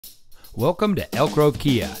Welcome to Elk Grove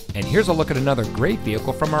Kia, and here's a look at another great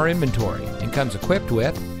vehicle from our inventory, and comes equipped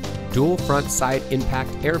with dual front side impact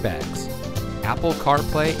airbags, Apple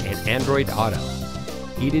CarPlay and Android Auto,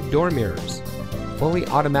 heated door mirrors, fully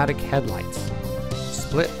automatic headlights,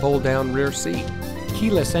 split fold down rear seat,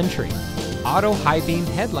 keyless entry, auto high beam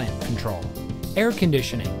headlamp control, air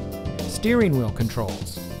conditioning, steering wheel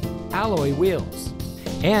controls, alloy wheels,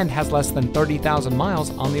 and has less than 30,000 miles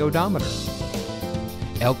on the odometer.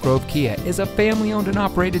 Elk Grove Kia is a family-owned and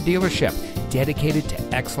operated dealership dedicated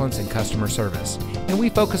to excellence in customer service, and we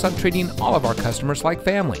focus on treating all of our customers like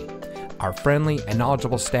family. Our friendly and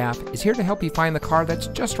knowledgeable staff is here to help you find the car that's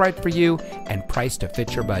just right for you and priced to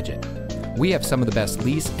fit your budget. We have some of the best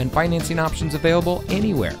lease and financing options available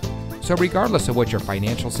anywhere. So regardless of what your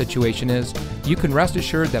financial situation is, you can rest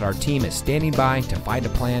assured that our team is standing by to find a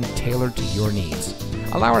plan tailored to your needs.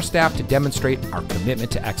 Allow our staff to demonstrate our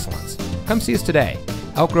commitment to excellence. Come see us today.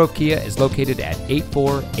 Elk Grove Kia is located at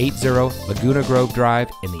 8480 Laguna Grove Drive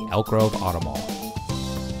in the Elk Grove Auto Mall.